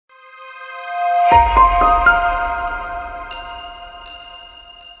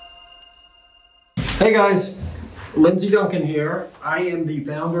Hey guys, Lindsay Duncan here. I am the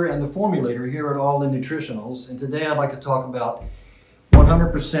founder and the formulator here at All In Nutritionals, and today I'd like to talk about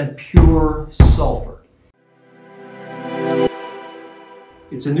 100% pure sulfur.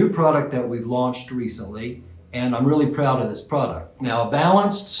 It's a new product that we've launched recently, and I'm really proud of this product. Now, a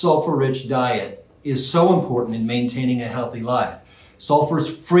balanced sulfur-rich diet is so important in maintaining a healthy life. Sulfur is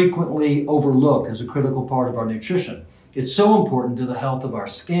frequently overlooked as a critical part of our nutrition. It's so important to the health of our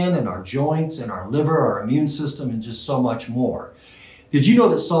skin and our joints and our liver, our immune system, and just so much more. Did you know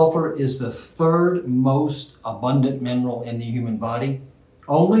that sulfur is the third most abundant mineral in the human body?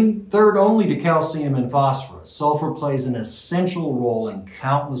 Third only to calcium and phosphorus. Sulfur plays an essential role in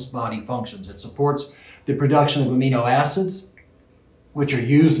countless body functions. It supports the production of amino acids, which are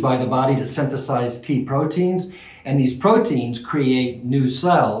used by the body to synthesize key proteins, and these proteins create new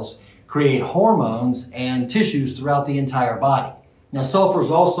cells, create hormones and tissues throughout the entire body. Now, sulfur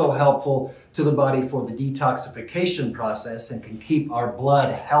is also helpful to the body for the detoxification process and can keep our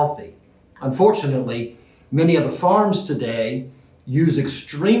blood healthy. Unfortunately, many of the farms today use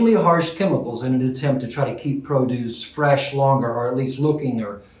extremely harsh chemicals in an attempt to try to keep produce fresh longer, or at least looking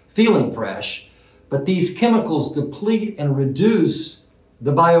or feeling fresh. But these chemicals deplete and reduce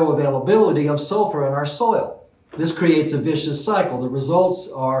the bioavailability of sulfur in our soil. This creates a vicious cycle. The results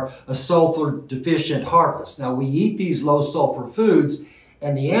are a sulfur-deficient harvest. Now, we eat these low-sulfur foods,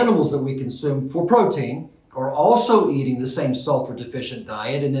 and the animals that we consume for protein are also eating the same sulfur-deficient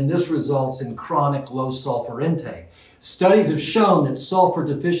diet, and then this results in chronic low-sulfur intake. Studies have shown that sulfur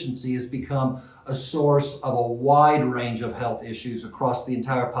deficiency has become a source of a wide range of health issues across the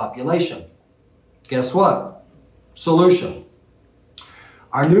entire population. Guess what? Solution.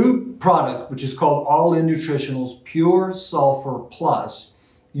 Our new product, which is called All In Nutritionals Pure Sulfur Plus,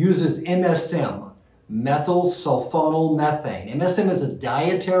 uses MSM, methyl sulfonyl methane. MSM is a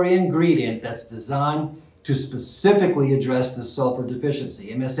dietary ingredient that's designed to specifically address the sulfur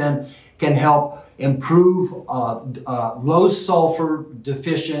deficiency. MSM can help improve low sulfur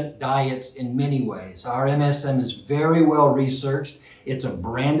deficient diets in many ways. Our MSM is very well researched. It's a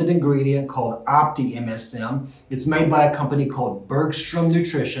branded ingredient called OptiMSM. It's made by a company called Bergstrom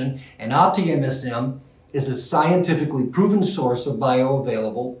Nutrition, and OptiMSM is a scientifically proven source of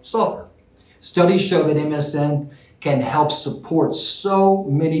bioavailable sulfur. Studies show that MSM can help support so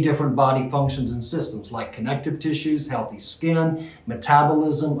many different body functions and systems like connective tissues, healthy skin,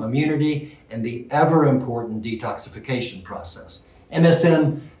 metabolism, immunity, and the ever-important detoxification process.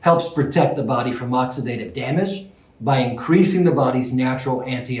 MSM helps protect the body from oxidative damage by increasing the body's natural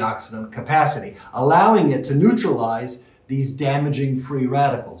antioxidant capacity, allowing it to neutralize these damaging free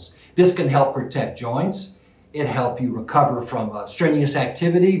radicals. This can help protect joints. It help you recover from strenuous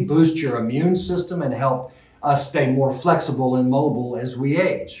activity, boost your immune system, and help us stay more flexible and mobile as we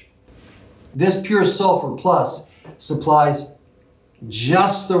age. This Pure Sulfur Plus supplies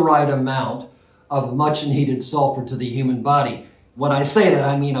just the right amount of much needed sulfur to the human body. When I say that,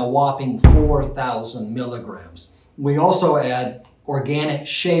 I mean a whopping 4,000 milligrams. We also add organic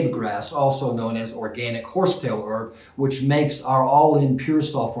shave grass, also known as organic horsetail herb, which makes our all-in pure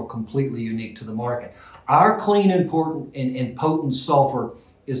sulfur completely unique to the market. Our clean and potent sulfur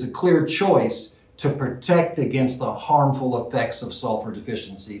is a clear choice to protect against the harmful effects of sulfur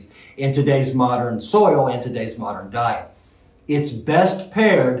deficiencies in today's modern soil and today's modern diet. It's best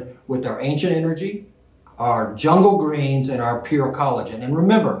paired with our ancient energy, our jungle greens, and our pure collagen. And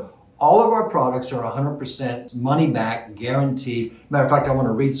remember, all of our products are 100% money back, guaranteed. Matter of fact, I want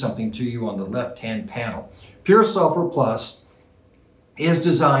to read something to you on the left-hand panel. Pure Sulfur Plus is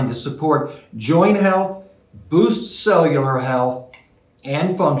designed to support joint health, boost cellular health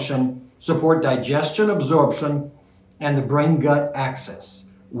and function, support digestion, absorption, and the brain-gut axis.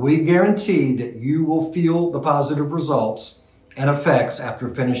 We guarantee that you will feel the positive results and effects after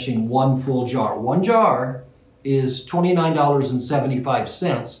finishing one full jar. One jar is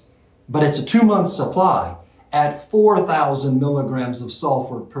 $29.75. But it's a 2-month supply at 4,000 milligrams of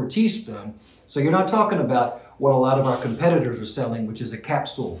sulfur per teaspoon. So you're not talking about what a lot of our competitors are selling, which is a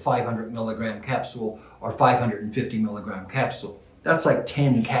capsule, 500 milligram capsule or 550 milligram capsule. That's like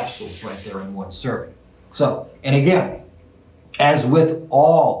 10 capsules right there in one serving. So, and again, as with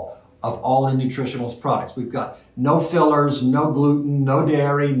all of All In Nutritionals products, we've got no fillers, no gluten, no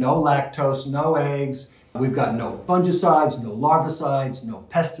dairy, no lactose, no eggs. We've got no fungicides, no larvicides, no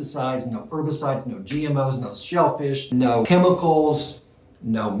pesticides, no herbicides, no GMOs, no shellfish, no chemicals,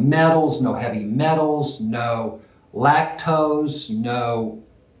 no metals, no heavy metals, no lactose, no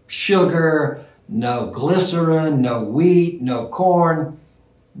sugar, no glycerin, no wheat, no corn.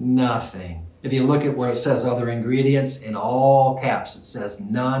 Nothing. If you look at where it says other ingredients, in all caps it says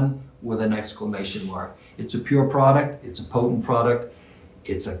none with an exclamation mark. It's a pure product, it's a potent product,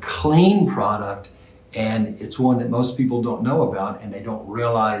 it's a clean product, and it's one that most people don't know about, and they don't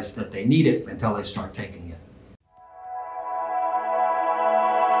realize that they need it until they start taking it.